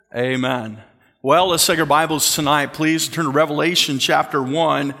Amen. Well, let's take our Bibles tonight, please. Turn to Revelation chapter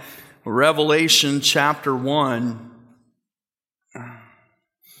 1. Revelation chapter 1.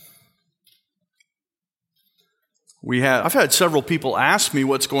 I've had several people ask me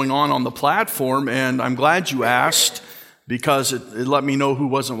what's going on the platform, and I'm glad you asked because it let me know who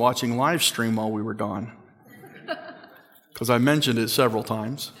wasn't watching live stream while we were gone. Because I mentioned it several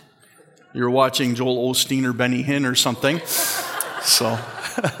times. You're watching Joel Osteen or Benny Hinn or something. So,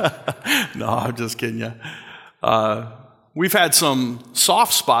 no, I'm just kidding you. We've had some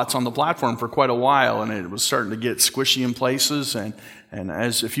soft spots on the platform for quite a while, and it was starting to get squishy in places. And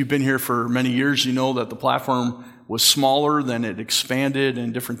as if you've been here for many years, you know that the platform was smaller, then it expanded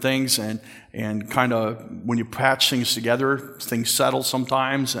and different things. And kind of when you patch things together, things settle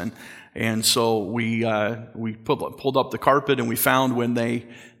sometimes. And so we pulled up the carpet, and we found when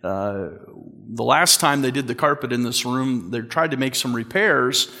the last time they did the carpet in this room, they tried to make some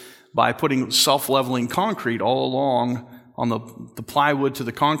repairs by putting self-leveling concrete all along on the plywood to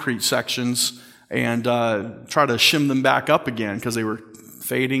the concrete sections and try to shim them back up again because they were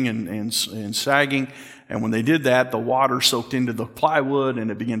fading and sagging. And when they did that, the water soaked into the plywood and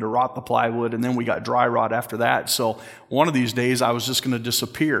it began to rot the plywood, and then we got dry rot after that. So one of these days I was just going to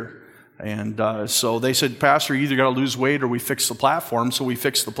disappear. And so they said, Pastor, you either got to lose weight or we fix the platform. So we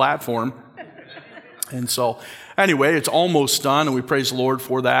fixed the platform. And so anyway, it's almost done, and we praise the Lord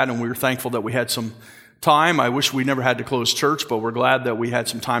for that, and we were thankful that we had some time. I wish we never had to close church, but we're glad that we had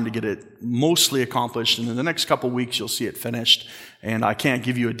some time to get it mostly accomplished. And in the next couple of weeks, you'll see it finished. And I can't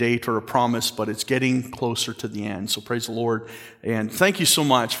give you a date or a promise, but it's getting closer to the end. So praise the Lord. And thank you so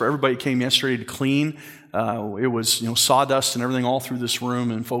much for everybody who came yesterday to clean. It was, sawdust and everything all through this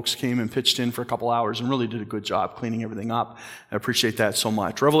room, and folks came and pitched in for a couple hours and really did a good job cleaning everything up. I appreciate that so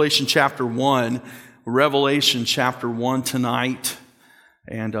much. Revelation chapter 1 tonight.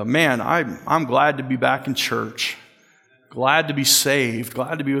 And man, I'm glad to be back in church. Glad to be saved.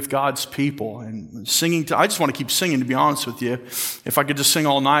 Glad to be with God's people. And singing, I just want to keep singing, to be honest with you. If I could just sing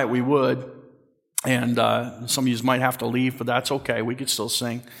all night, we would. And some of you might have to leave, but that's okay. We could still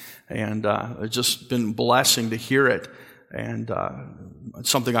sing. And it's just been a blessing to hear it. And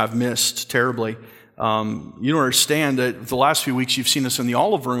it's something I've missed terribly. You don't understand that the last few weeks you've seen us in the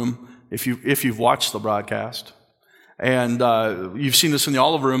Olive Room, if you've watched the broadcast. And you've seen us in the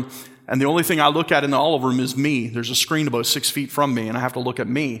Olive Room, and the only thing I look at in the Olive Room is me. There's a screen about 6 feet from me, and I have to look at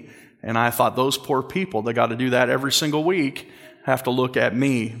me. And I thought, those poor people, they got to do that every single week, have to look at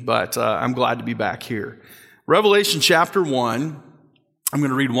me. But I'm glad to be back here. Revelation chapter 1, I'm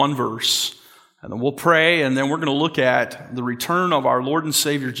going to read one verse, and then we'll pray, and then we're going to look at the return of our Lord and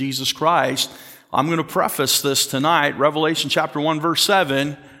Savior Jesus Christ. I'm going to preface this tonight. Revelation chapter 1, verse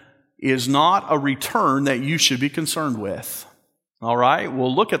 7 is not a return that you should be concerned with. All right?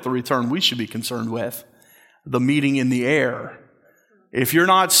 We'll look at the return we should be concerned with, the meeting in the air. If you're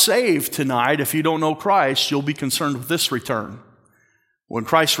not saved tonight, if you don't know Christ, you'll be concerned with this return. When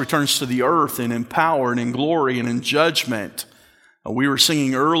Christ returns to the earth and in power and in glory and in judgment. We were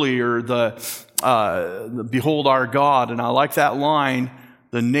singing earlier the Behold Our God, and I like that line,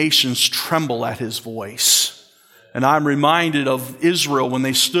 the nations tremble at His voice. And I'm reminded of Israel when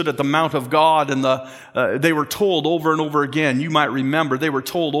they stood at the Mount of God, and they were told over and over again, you might remember, they were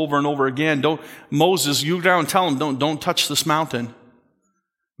told over and over again, Moses, you go down and tell them, don't touch this mountain.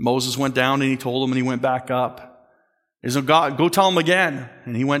 Moses went down and he told them, and he went back up. He said, God, go tell them again.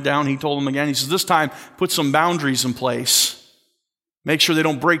 And he went down and he told them again. He says, this time, put some boundaries in place. Make sure they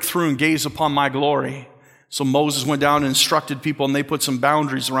don't break through and gaze upon my glory. So Moses went down and instructed people, and they put some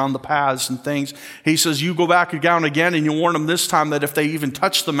boundaries around the paths and things. He says, you go back down again, and you warn them this time that if they even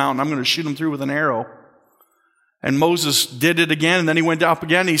touch the mountain, I'm going to shoot them through with an arrow. And Moses did it again, and then he went up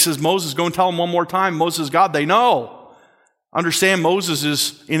again. He says, Moses, go and tell them one more time. Moses, God, they know. Understand, Moses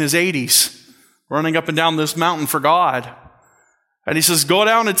is in his 80s, running up and down this mountain for God. And he says, go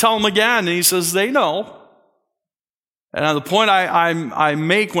down and tell them again. And he says, they know. And the point I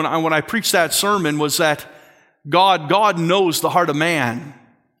make when I preach that sermon was that God knows the heart of man.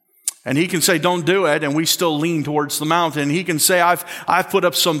 And He can say, don't do it, and we still lean towards the mountain. He can say, I've put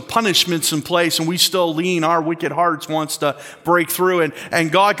up some punishments in place, and we still lean. Our wicked hearts wants to break through.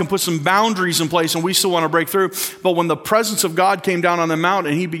 And God can put some boundaries in place, and we still want to break through. But when the presence of God came down on the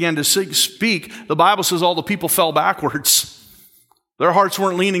mountain, and He began to speak, the Bible says all the people fell backwards. Their hearts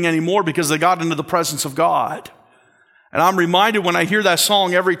weren't leaning anymore because they got into the presence of God. And I'm reminded when I hear that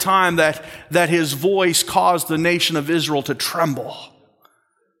song every time that His voice caused the nation of Israel to tremble.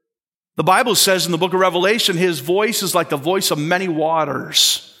 The Bible says in the book of Revelation, His voice is like the voice of many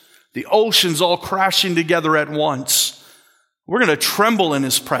waters. The oceans all crashing together at once. We're going to tremble in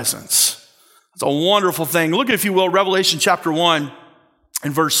his presence. It's a wonderful thing. Look, if you will, Revelation chapter 1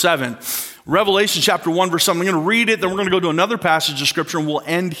 and verse 7. Revelation chapter 1, verse 7. I'm going to read it, then we're going to go to another passage of Scripture, and we'll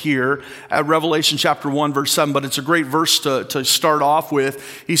end here at Revelation chapter 1, verse 7. But it's a great verse to start off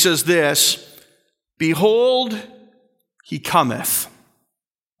with. He says this, "Behold, he cometh.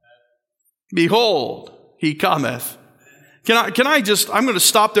 Behold, he cometh." I'm going to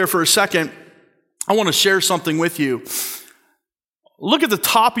stop there for a second. I want to share something with you. Look at the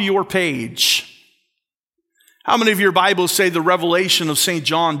top of your page. How many of your Bibles say the revelation of St.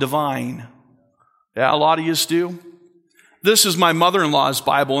 John divine? Yeah, a lot of you do. This is my mother-in-law's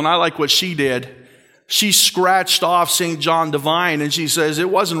Bible, and I like what she did. She scratched off St. John divine, and she says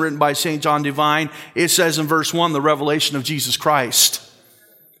it wasn't written by St. John divine. It says in verse 1, the revelation of Jesus Christ.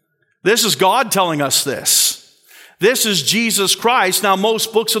 This is God telling us this. This is Jesus Christ. Now,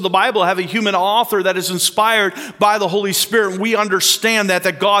 most books of the Bible have a human author that is inspired by the Holy Spirit. We understand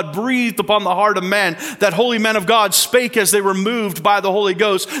that God breathed upon the heart of men, that holy men of God spake as they were moved by the Holy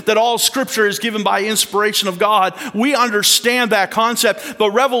Ghost, that all Scripture is given by inspiration of God. We understand that concept, but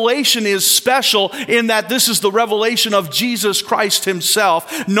Revelation is special in that this is the revelation of Jesus Christ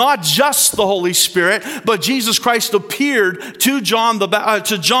himself, not just the Holy Spirit, but Jesus Christ appeared to John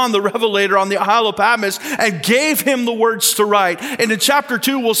the Revelator on the Isle of Patmos and gave him the words to write. And in chapter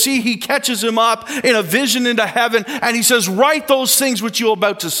 2, we'll see he catches him up in a vision into heaven, and he says, write those things which you're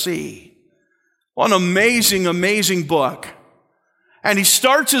about to see. What an amazing, amazing book. And he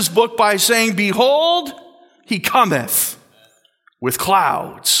starts his book by saying, behold, he cometh with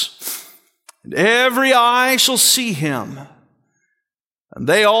clouds, and every eye shall see him. And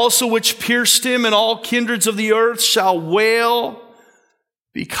they also which pierced him, and all kindreds of the earth shall wail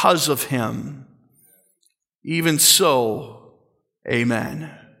because of him. Even so, amen.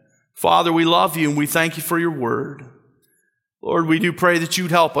 Father, we love you and we thank you for your word. Lord, we do pray that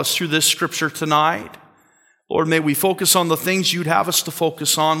you'd help us through this scripture tonight. Lord, may we focus on the things you'd have us to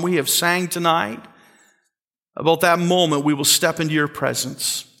focus on. We have sang tonight about that moment we will step into your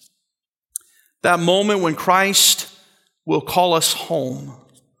presence. That moment when Christ will call us home.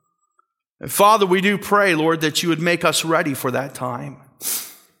 And Father, we do pray, Lord, that you would make us ready for that time.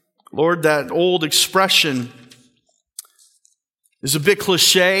 Lord, that old expression is a bit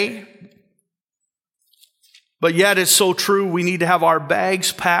cliche, but yet it's so true. We need to have our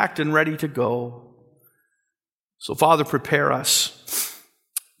bags packed and ready to go. So, Father, prepare us.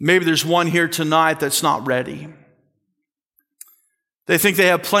 Maybe there's one here tonight that's not ready. They think they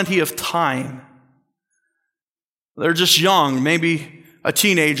have plenty of time. They're just young, maybe a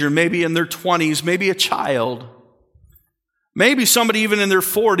teenager, maybe in their 20s, maybe a child. Maybe somebody even in their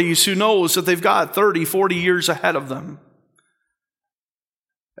 40s who knows that they've got 30, 40 years ahead of them.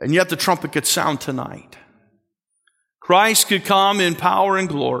 And yet the trumpet could sound tonight. Christ could come in power and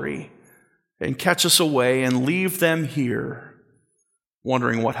glory and catch us away and leave them here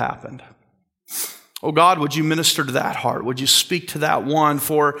wondering what happened. Oh God, would you minister to that heart? Would you speak to that one?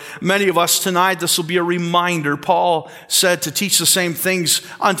 For many of us tonight, this will be a reminder. Paul said to teach the same things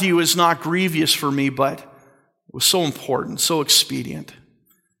unto you is not grievous for me, but it was so important, so expedient.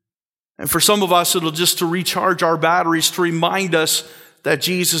 And for some of us, it'll just to recharge our batteries, to remind us that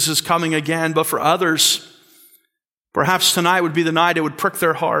Jesus is coming again. But for others, perhaps tonight would be the night it would prick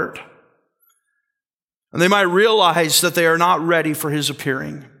their heart. And they might realize that they are not ready for his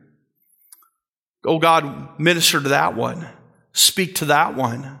appearing. Oh God, minister to that one. Speak to that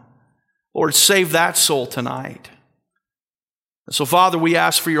one. Lord, save that soul tonight. And so, Father, we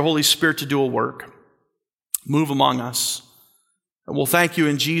ask for your Holy Spirit to do a work. Move among us. And we'll thank you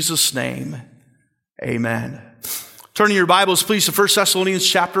in Jesus' name. Amen. Turning your Bibles, please, to 1 Thessalonians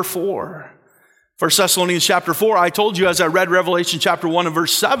chapter 4. 1 Thessalonians chapter 4, I told you as I read Revelation chapter 1 and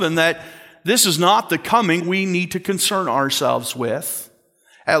verse 7 that this is not the coming we need to concern ourselves with,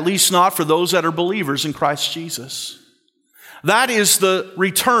 at least not for those that are believers in Christ Jesus. That is the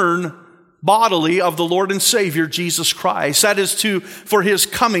return bodily of the Lord and Savior Jesus Christ. That is for his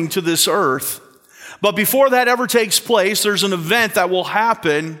coming to this earth. But before that ever takes place, there's an event that will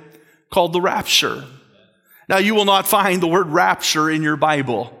happen called the rapture. Now, you will not find the word rapture in your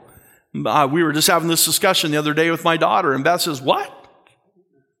Bible. We were just having this discussion the other day with my daughter, and Beth says, what?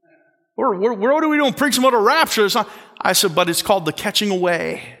 What are we doing preaching about a rapture? I said, but it's called the catching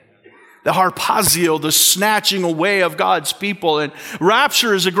away. The harpazo, the snatching away of God's people. And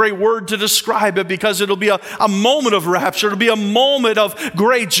rapture is a great word to describe it because it'll be a moment of rapture. It'll be a moment of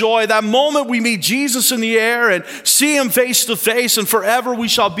great joy. That moment we meet Jesus in the air and see him face to face, and forever we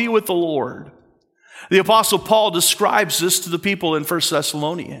shall be with the Lord. The Apostle Paul describes this to the people in 1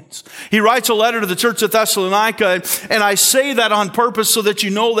 Thessalonians. He writes a letter to the church at Thessalonica, and I say that on purpose so that you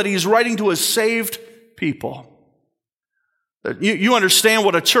know that he's writing to a saved people. You understand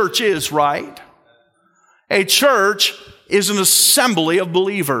what a church is, right? A church is an assembly of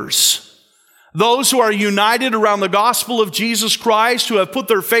believers. Those who are united around the gospel of Jesus Christ, who have put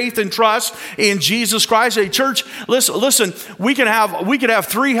their faith and trust in Jesus Christ. A church, listen, we could have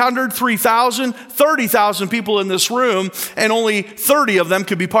 300, 3,000, 30,000 people in this room, and only 30 of them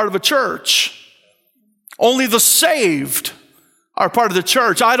could be part of a church. Only the saved are part of the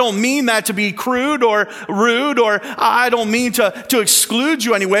church. I don't mean that to be crude or rude, or I don't mean to exclude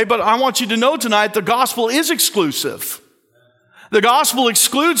you anyway, but I want you to know tonight the gospel is exclusive. The gospel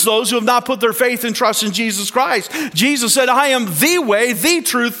excludes those who have not put their faith and trust in Jesus Christ. Jesus said, I am the way, the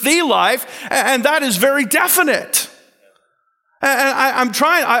truth, the life, and that is very definite. And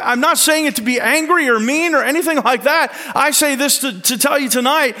I'm not saying it to be angry or mean or anything like that. I say this to tell you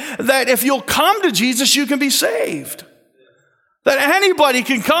tonight that if you'll come to Jesus, you can be saved. That anybody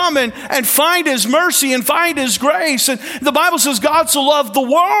can come and find His mercy and find His grace. And the Bible says God so loved the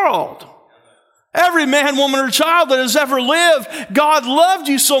world. Every man, woman, or child that has ever lived, God loved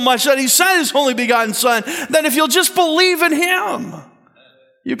you so much that He sent His only begotten Son, that if you'll just believe in Him,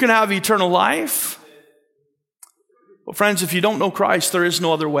 you can have eternal life. Well, friends, if you don't know Christ, there is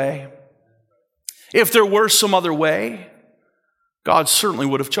no other way. If there were some other way, God certainly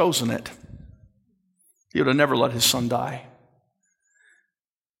would have chosen it. He would have never let His Son die.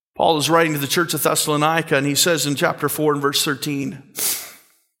 Paul is writing to the church of Thessalonica, and he says in chapter 4 and verse 13,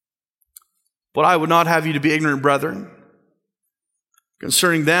 But I would not have you to be ignorant, brethren,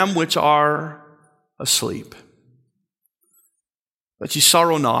 concerning them which are asleep, that ye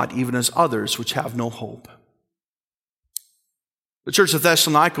sorrow not, even as others which have no hope. The church of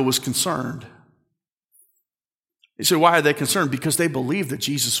Thessalonica was concerned. You say, why are they concerned? Because they believed that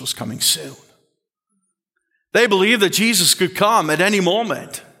Jesus was coming soon. They believed that Jesus could come at any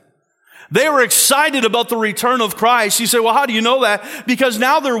moment. They were excited about the return of Christ. You say, well, how do you know that? Because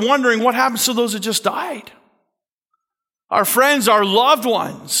now they're wondering what happens to those that just died. Our friends, our loved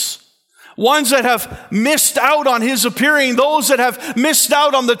ones that have missed out on His appearing, those that have missed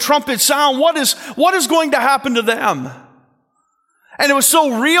out on the trumpet sound, what is going to happen to them? And it was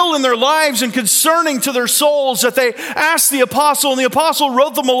so real in their lives and concerning to their souls that they asked the apostle, and the apostle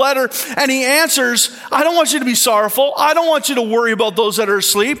wrote them a letter, and he answers, I don't want you to be sorrowful. I don't want you to worry about those that are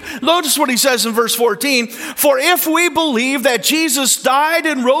asleep. Notice what he says in verse 14. For if we believe that Jesus died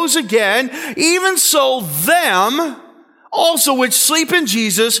and rose again, even so them also which sleep in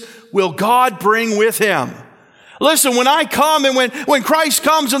Jesus will God bring with Him. Listen, when I come and when Christ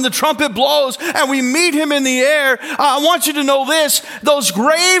comes and the trumpet blows and we meet Him in the air, I want you to know this, those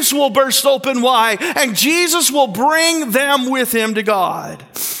graves will burst open wide and Jesus will bring them with Him to God.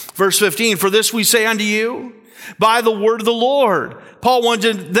 Verse 15, for this we say unto you, by the word of the Lord. Paul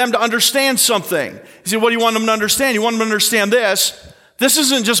wanted them to understand something. He said, what do you want them to understand? You want them to understand this. This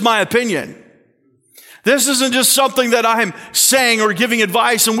isn't just my opinion. This isn't just something that I'm saying or giving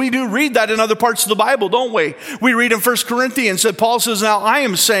advice, and we do read that in other parts of the Bible, don't we? We read in 1 Corinthians that Paul says, now I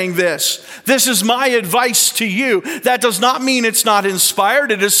am saying this. This is my advice to you. That does not mean it's not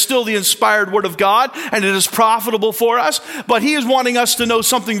inspired. It is still the inspired Word of God, and it is profitable for us. But he is wanting us to know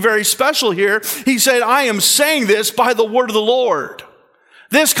something very special here. He said, I am saying this by the word of the Lord.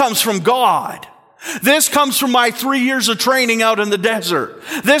 This comes from God. This comes from my 3 years of training out in the desert.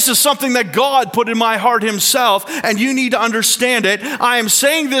 This is something that God put in my heart Himself, and you need to understand it. I am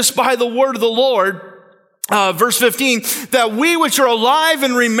saying this by the word of the Lord. Verse 15, that we which are alive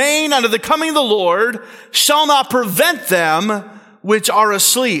and remain unto the coming of the Lord shall not prevent them which are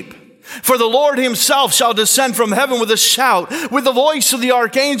asleep. For the Lord Himself shall descend from heaven with a shout, with the voice of the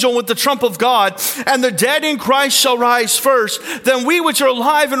archangel, and with the trump of God, and the dead in Christ shall rise first. Then we which are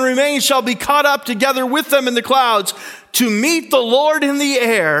alive and remain shall be caught up together with them in the clouds to meet the Lord in the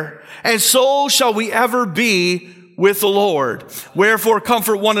air, and so shall we ever be with the Lord. Wherefore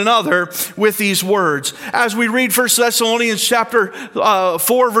comfort one another with these words. As we read 1 Thessalonians chapter 4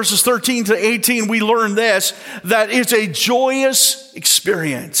 verses 13 to 18, we learn this, that it's a joyous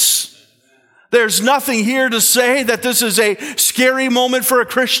experience. There's nothing here to say that this is a scary moment for a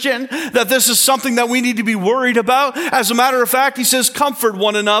Christian, that this is something that we need to be worried about. As a matter of fact, he says, comfort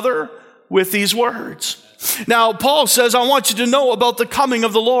one another with these words. Now, Paul says, I want you to know about the coming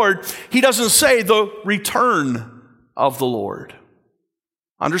of the Lord. He doesn't say the return of the Lord.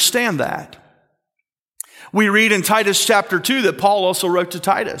 Understand that. We read in Titus chapter 2 that Paul also wrote to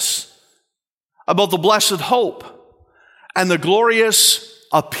Titus about the blessed hope and the glorious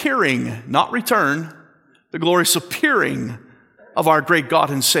appearing, not return, the glorious appearing of our great God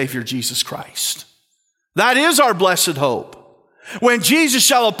and Savior, Jesus Christ. That is our blessed hope. When Jesus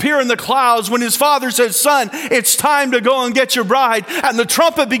shall appear in the clouds, when his Father says, son, it's time to go and get your bride, and the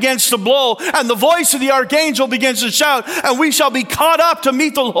trumpet begins to blow, and the voice of the archangel begins to shout, and we shall be caught up to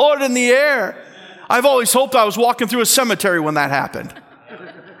meet the Lord in the air. I've always hoped I was walking through a cemetery when that happened.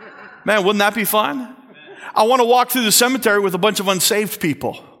 Man, wouldn't that be fun? I want to walk through the cemetery with a bunch of unsaved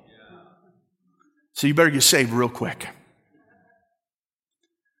people. So you better get saved real quick.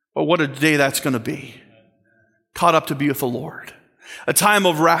 But what a day that's going to be. Caught up to be with the Lord. A time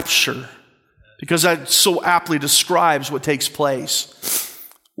of rapture, because that so aptly describes what takes place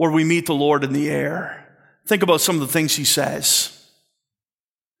where we meet the Lord in the air. Think about some of the things he says.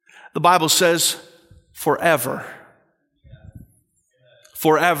 The Bible says, forever.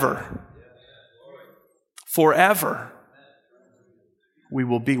 Forever. Forever we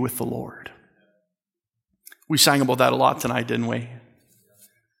will be with the Lord. We sang about that a lot tonight, didn't we?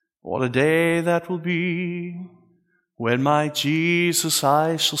 What a day that will be when my Jesus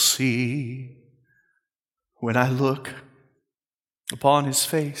I shall see, when I look upon his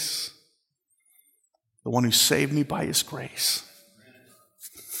face, the one who saved me by his grace.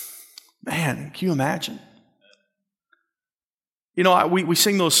 Man, can you imagine? You know, we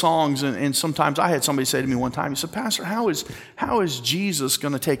sing those songs, and sometimes I had somebody say to me one time, he said, Pastor, how is Jesus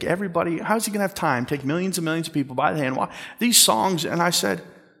going to take everybody, how is he going to have time, take millions and millions of people by the hand? Why? These songs, and I said,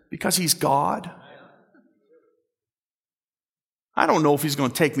 because he's God. I don't know if he's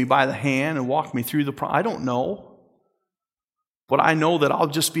going to take me by the hand and walk me through I don't know. But I know that I'll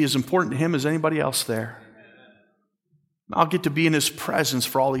just be as important to him as anybody else there. I'll get to be in his presence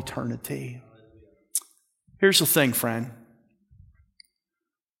for all eternity. Here's the thing, friend.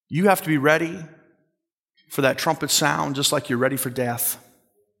 You have to be ready for that trumpet sound just like you're ready for death.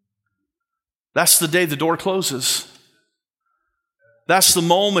 That's the day the door closes. That's the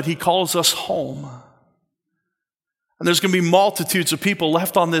moment he calls us home. And there's going to be multitudes of people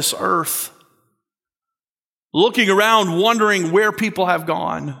left on this earth looking around, wondering where people have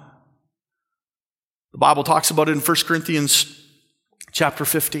gone. The Bible talks about it in 1 Corinthians chapter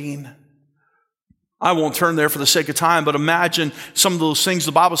 15. I won't turn there for the sake of time, but imagine some of those things.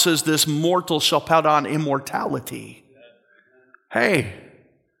 The Bible says this mortal shall put on immortality. Hey,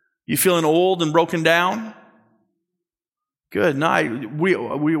 you feeling old and broken down? Good night.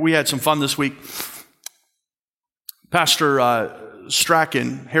 We had some fun this week. Pastor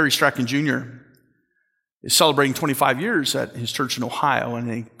Strachan, Harry Strachan Jr., is celebrating 25 years at his church in Ohio,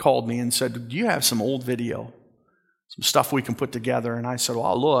 and he called me and said, do you have some old video, some stuff we can put together? And I said, well,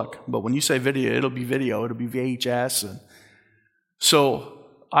 I'll look, but when you say video, it'll be VHS. And so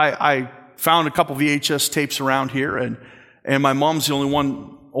I found a couple VHS tapes around here, and my mom's the only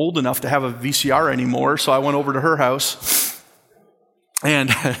one old enough to have a VCR anymore, so I went over to her house.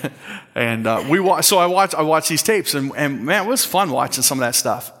 And I watched these tapes, and man, it was fun watching some of that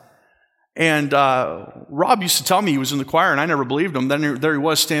stuff. And Rob used to tell me he was in the choir, and I never believed him. Then there he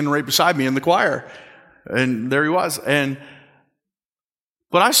was standing right beside me in the choir, and there he was. But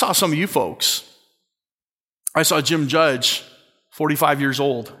I saw some of you folks. I saw Jim Judge, 45 years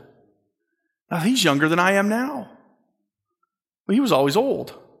old. Now he's younger than I am now, but he was always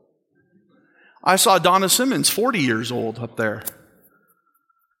old. I saw Donna Simmons, 40 years old, up there.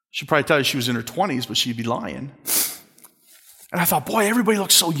 She'd probably tell you she was in her 20s, but she'd be lying. And I thought, boy, everybody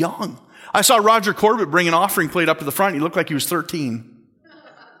looks so young. I saw Roger Corbett bring an offering plate up to the front. He looked like he was 13.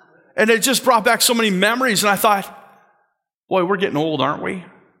 And it just brought back so many memories. And I thought, boy, we're getting old, aren't we?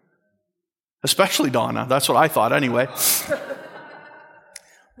 Especially Donna. That's what I thought anyway.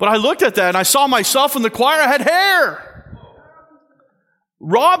 But I looked at that and I saw myself in the choir. I had hair.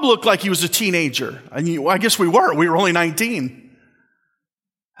 Rob looked like he was a teenager. And I guess we were. We were only 19.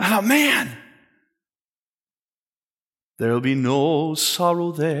 I thought, man, there'll be no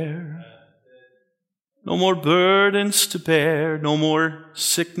sorrow there, no more burdens to bear, no more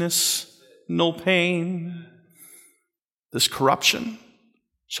sickness, no pain. This corruption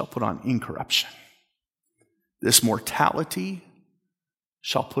shall put on incorruption. This mortality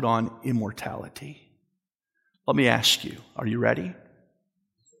shall put on immortality. Let me ask you, are you ready?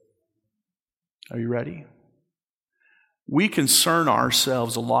 Are you ready? We concern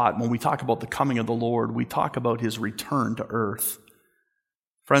ourselves a lot when we talk about the coming of the Lord. We talk about his return to earth.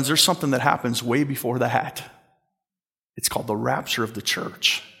 Friends, there's something that happens way before that. It's called the rapture of the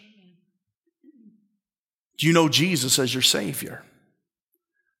church. Do you know Jesus as your Savior?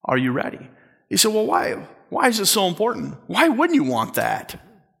 Are you ready? You say, well, why? Why is it so important? Why wouldn't you want that?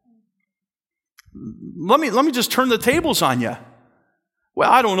 Let me just turn the tables on you.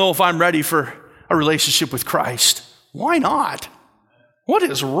 Well, I don't know if I'm ready for a relationship with Christ. Why not? What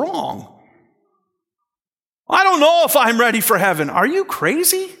is wrong? I don't know if I'm ready for heaven. Are you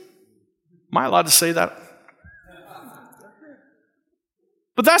crazy? Am I allowed to say that?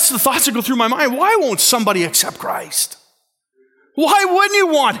 But that's the thoughts that go through my mind. Why won't somebody accept Christ? Why wouldn't you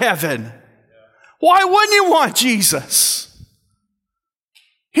want heaven? Why wouldn't you want Jesus?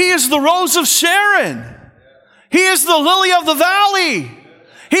 He is the rose of Sharon. He is the lily of the valley.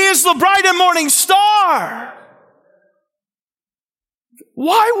 He is the bright and morning star.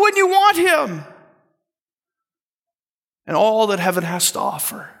 Why wouldn't you want him? And all that heaven has to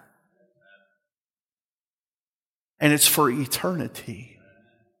offer. And it's for eternity.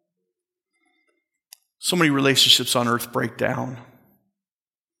 So many relationships on earth break down.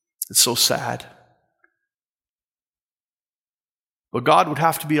 It's so sad. But God would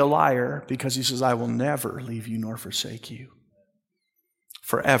have to be a liar because he says, I will never leave you nor forsake you.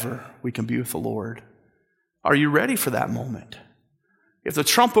 Forever we can be with the Lord. Are you ready for that moment? If the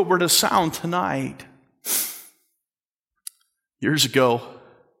trumpet were to sound tonight, years ago,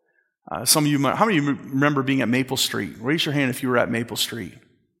 some of you, how many of you remember being at Maple Street? Raise your hand if you were at Maple Street.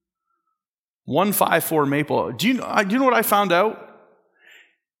 154 Maple. Do you know what I found out?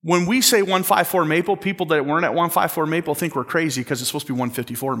 When we say 154 Maple, people that weren't at 154 Maple think we're crazy because it's supposed to be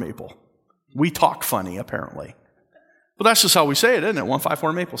 154 Maple. We talk funny, apparently. But that's just how we say it, isn't it?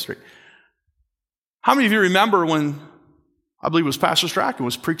 154 Maple Street. How many of you remember when, I believe it was Pastor Strachan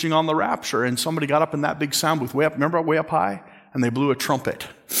was preaching on the rapture and somebody got up in that big sound booth way up high, and they blew a trumpet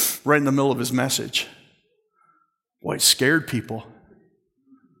right in the middle of his message. Boy, it scared people.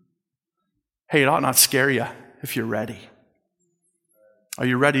 Hey, it ought not scare you if you're ready. Are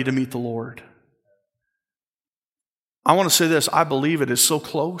you ready to meet the Lord? I want to say this. I believe it is so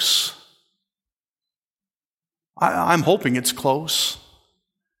close. I'm hoping it's close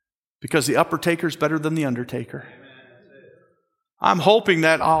because the upper taker is better than the undertaker. I'm hoping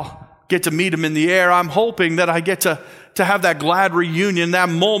that I'll get to meet him in the air. I'm hoping that I get to have that glad reunion, that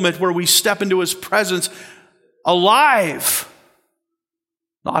moment where we step into his presence alive,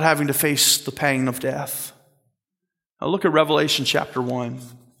 not having to face the pain of death. Now look at Revelation chapter 1.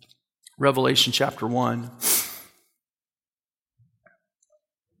 Revelation chapter 1.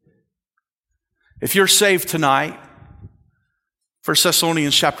 If you're saved tonight, 1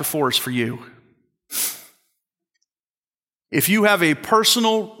 Thessalonians chapter 4 is for you. If you have a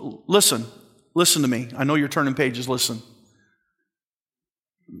personal, listen to me. I know you're turning pages, listen.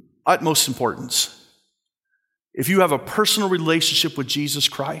 Utmost importance. If you have a personal relationship with Jesus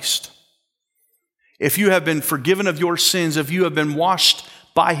Christ, if you have been forgiven of your sins, if you have been washed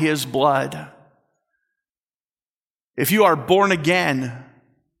by his blood, if you are born again,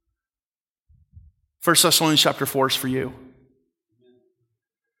 1 Thessalonians chapter 4 is for you.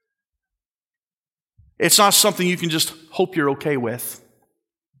 It's not something you can just hope you're okay with.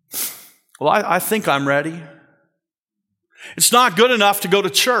 Well, I think I'm ready. It's not good enough to go to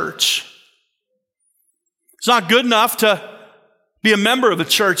church. It's not good enough to be a member of a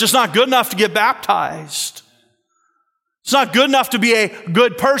church. It's not good enough to get baptized. It's not good enough to be a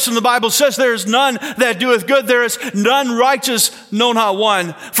good person. The Bible says there is none that doeth good. There is none righteous, no, not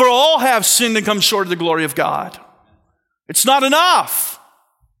one. For all have sinned and come short of the glory of God. It's not enough.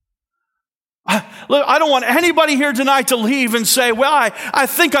 Look, I don't want anybody here tonight to leave and say, well, I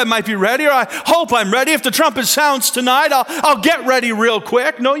think I might be ready, or I hope I'm ready. If the trumpet sounds tonight, I'll get ready real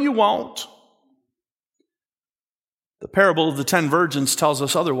quick. No, you won't. The parable of the 10 virgins tells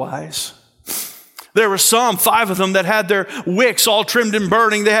us otherwise. There were some, 5 of them, that had their wicks all trimmed and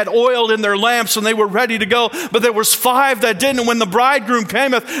burning. They had oil in their lamps and they were ready to go. But there was 5 that didn't. And when the bridegroom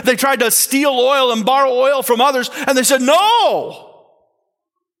cameth, they tried to steal oil and borrow oil from others. And they said, no,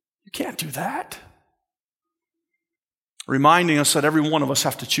 you can't do that. Reminding us that every one of us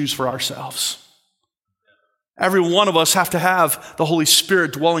have to choose for ourselves. Every one of us have to have the Holy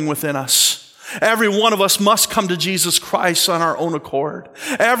Spirit dwelling within us. Every one of us must come to Jesus Christ on our own accord.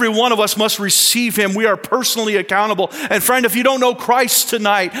 Every one of us must receive him. We are personally accountable. And friend, if you don't know Christ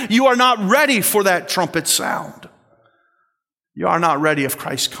tonight, you are not ready for that trumpet sound. You are not ready if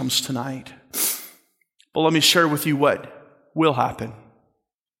Christ comes tonight. But let me share with you what will happen.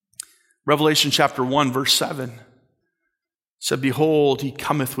 Revelation chapter 1, verse 7 said, behold, he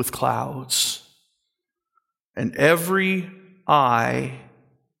cometh with clouds, and every eye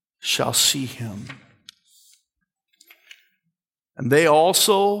shall see him. And they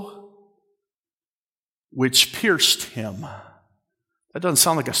also which pierced him. That doesn't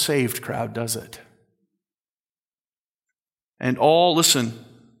sound like a saved crowd, does it? And all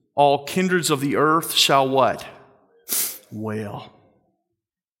kindreds of the earth shall what? Wail.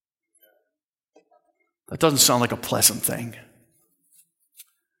 That doesn't sound like a pleasant thing.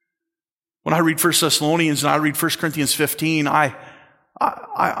 When I read 1 Thessalonians and I read 1 Corinthians 15,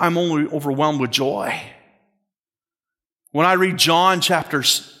 I'm only overwhelmed with joy. When I read John chapter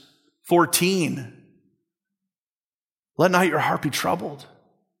 14, let not your heart be troubled.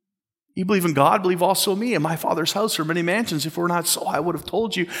 You believe in God, believe also in me. In my Father's house are many mansions. If it were not so, I would have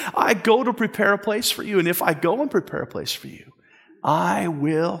told you. I go to prepare a place for you. And if I go and prepare a place for you, I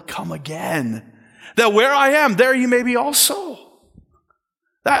will come again. That where I am, there you may be also.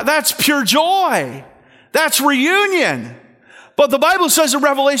 That's pure joy. That's reunion. But the Bible says in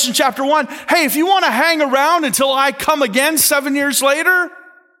Revelation chapter 1, hey, if you want to hang around until I come again 7 years later,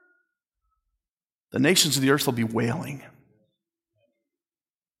 the nations of the earth will be wailing.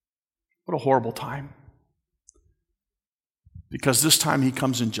 What a horrible time. Because this time he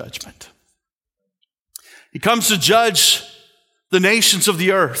comes in judgment. He comes to judge the nations of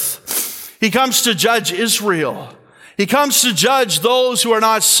the earth. He comes to judge Israel. He comes to judge those who are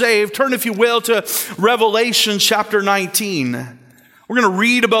not saved. Turn, if you will, to Revelation chapter 19. We're going to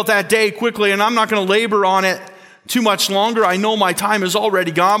read about that day quickly, and I'm not going to labor on it too much longer. I know my time is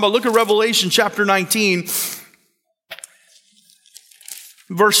already gone, but look at Revelation chapter 19,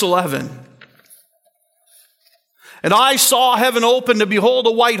 verse 11. And I saw heaven open, to behold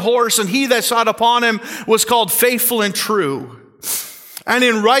a white horse, and he that sat upon him was called Faithful and True. And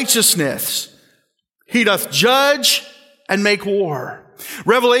in righteousness he doth judge and make war.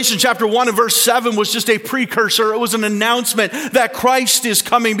 Revelation chapter 1 and verse 7 was just a precursor. It was an announcement that Christ is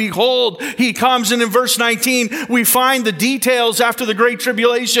coming. Behold, he comes. And in verse 19, we find the details after the great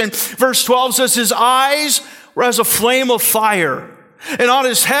tribulation. Verse 12 says, his eyes were as a flame of fire, and on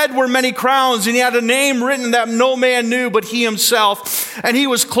his head were many crowns, and he had a name written that no man knew but he himself. And he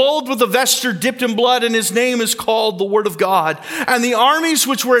was clothed with a vesture dipped in blood, and his name is called the Word of God. And the armies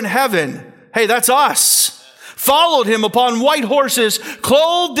which were in heaven, hey, that's us, followed him upon white horses,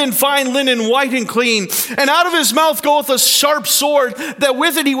 clothed in fine linen, white and clean. And out of his mouth goeth a sharp sword, that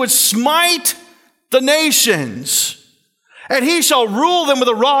with it he would smite the nations. And he shall rule them with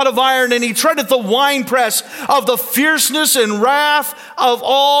a rod of iron, and he treadeth the winepress of the fierceness and wrath of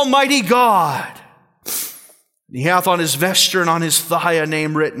Almighty God. And he hath on his vesture and on his thigh a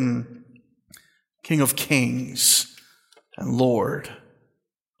name written, King of Kings and Lord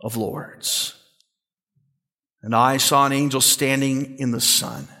of Lords. And I saw an angel standing in the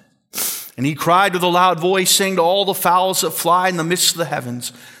sun. And he cried with a loud voice, saying to all the fowls that fly in the midst of the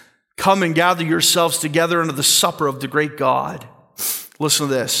heavens, come and gather yourselves together unto the supper of the great God. Listen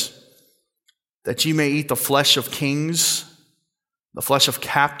to this. That ye may eat the flesh of kings, the flesh of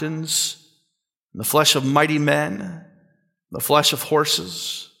captains, and the flesh of mighty men, the flesh of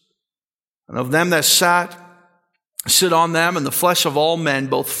horses, and of them that sit on them, and the flesh of all men,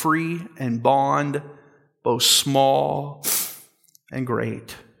 both free and bond, both small and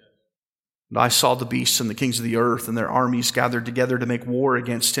great. And I saw the beasts and the kings of the earth and their armies gathered together to make war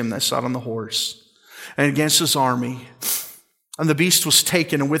against him that sat on the horse and against his army. And the beast was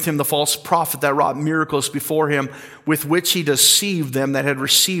taken, and with him the false prophet that wrought miracles before him, with which he deceived them that had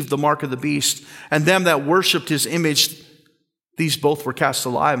received the mark of the beast, and them that worshipped his image. These both were cast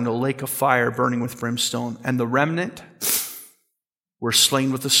alive into a lake of fire burning with brimstone. And the remnant were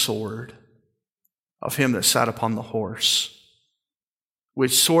slain with the sword of him that sat upon the horse,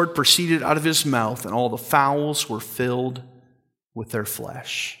 which sword proceeded out of his mouth, and all the fowls were filled with their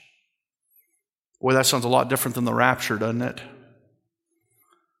flesh. Boy, that sounds a lot different than the rapture, doesn't it?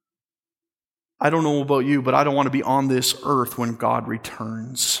 I don't know about you, but I don't want to be on this earth when God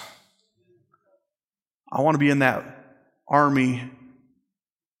returns. I want to be in that army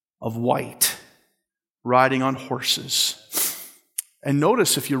of white, riding on horses. And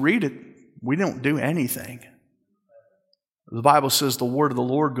notice, if you read it, we don't do anything. The Bible says the word of the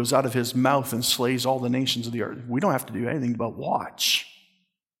Lord goes out of his mouth and slays all the nations of the earth. We don't have to do anything but watch.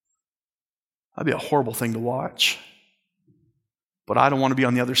 That'd be a horrible thing to watch. But I don't want to be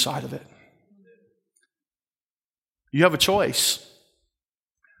on the other side of it. You have a choice.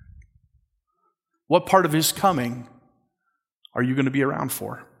 What part of his coming are you going to be around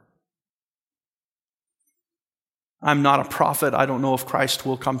for? I'm not a prophet. I don't know if Christ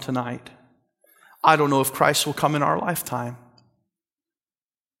will come tonight. I don't know if Christ will come in our lifetime.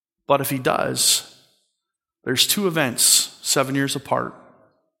 But if he does, there's two events 7 years apart.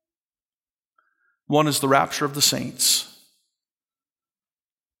 One is the rapture of the saints,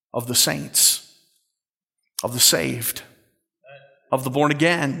 of the saved, of the born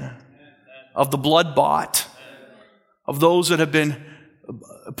again, of the blood bought, of those that have been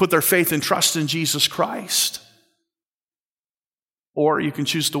put their faith and trust in Jesus Christ. Or you can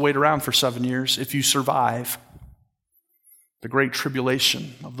choose to wait around for 7 years if you survive the great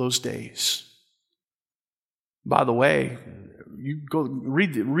tribulation of those days. By the way, you go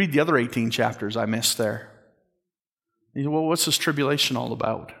read the other 18 chapters I missed there. You say, well, what's this tribulation all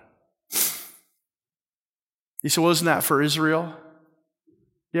about? You say, well, isn't that for Israel?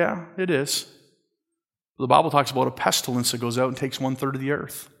 Yeah, it is. The Bible talks about a pestilence that goes out and takes 1/3 of the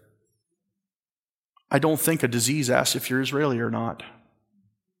earth. I don't think a disease asks if you're Israeli or not.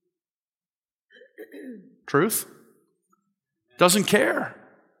 Truth? Doesn't care.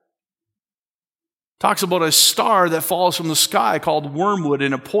 Talks about a star that falls from the sky called wormwood,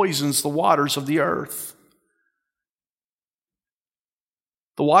 and it poisons the waters of the earth.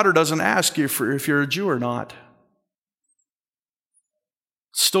 The water doesn't ask you if you're a Jew or not.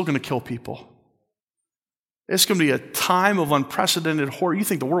 It's still going to kill people. It's going to be a time of unprecedented horror. You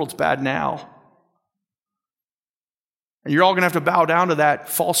think the world's bad now. And you're all going to have to bow down to that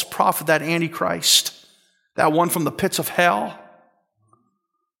false prophet, that Antichrist, that one from the pits of hell.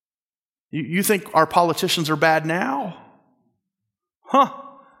 You think our politicians are bad now?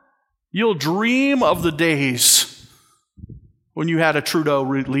 You'll dream of the days when you had a Trudeau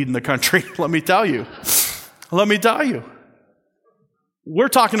leading the country. Let me tell you. We're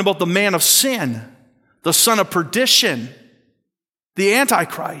talking about the man of sin, the son of perdition, the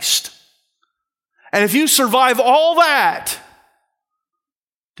Antichrist. And if you survive all that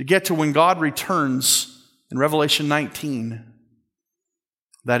to get to when God returns in Revelation 19,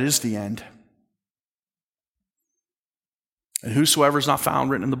 that is the end. And whosoever is not found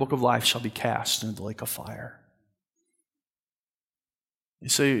written in the book of life shall be cast into the lake of fire. You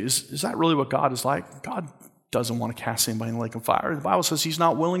say, is that really what God is like? God doesn't want to cast anybody in the lake of fire. The Bible says he's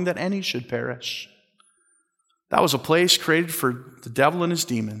not willing that any should perish. That was a place created for the devil and his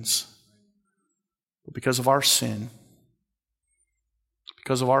demons. But because of our sin,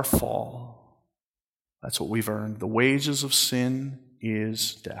 because of our fall, that's what we've earned. The wages of sin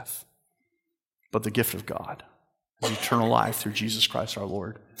is death. But the gift of God is eternal life through Jesus Christ our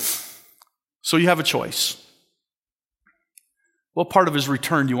Lord. So you have a choice. What part of his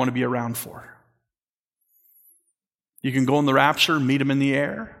return do you want to be around for? You can go in the rapture, meet him in the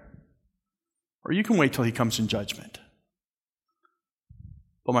air, or you can wait till he comes in judgment.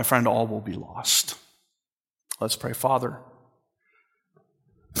 But my friend, all will be lost. Let's pray. Father,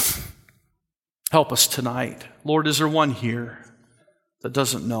 help us tonight. Lord, is there one here that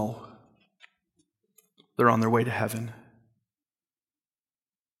doesn't know they're on their way to heaven?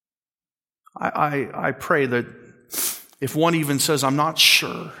 I pray that if one even says, I'm not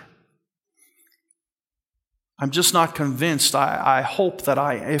sure, I'm just not convinced, I hope that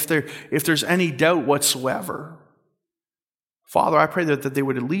if there's any doubt whatsoever, Father, I pray that they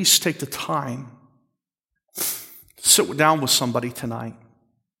would at least take the time to sit down with somebody tonight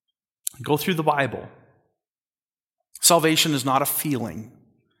and go through the Bible. Salvation is not a feeling.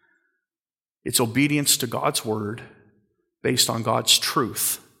 It's obedience to God's word based on God's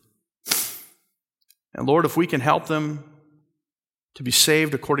truth. And Lord, if we can help them to be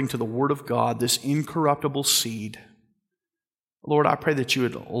saved according to the word of God, this incorruptible seed, Lord, I pray that you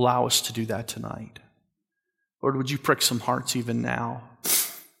would allow us to do that tonight. Lord, would you prick some hearts even now?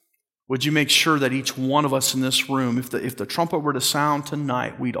 Would you make sure that each one of us in this room, if the trumpet were to sound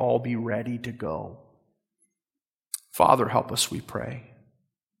tonight, we'd all be ready to go. Father, help us, we pray.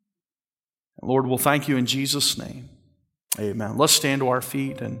 And Lord, we'll thank you in Jesus' name. Amen. Let's stand to our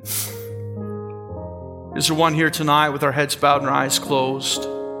feet. And is there one here tonight with our heads bowed and our eyes closed?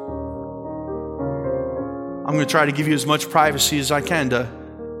 I'm going to try to give you as much privacy as I can to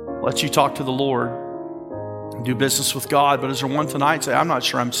let you talk to the Lord and do business with God. But is there one tonight say, I'm not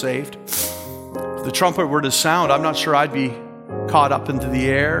sure I'm saved? If the trumpet were to sound, I'm not sure I'd be caught up into the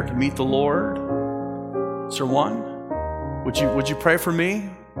air to meet the Lord. Is there one? Would you pray for me?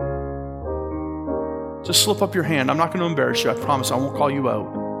 Just slip up your hand. I'm not going to embarrass you. I promise I won't call you out.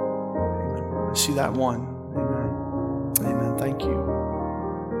 I see that one. Amen. Amen. Thank you.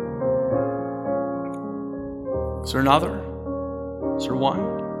 Is there another? Is there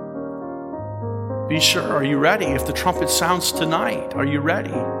one? Be sure. Are you ready? If the trumpet sounds tonight, are you ready?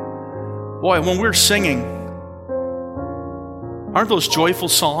 Boy, when we're singing, aren't those joyful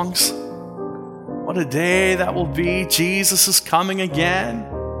songs? What a day that will be. Jesus is coming again.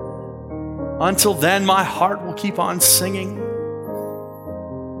 Until then, my heart will keep on singing.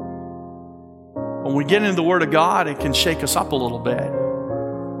 When we get into the Word of God, it can shake us up a little bit.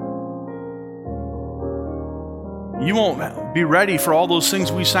 You won't be ready for all those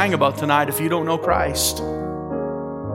things we sang about tonight if you don't know Christ.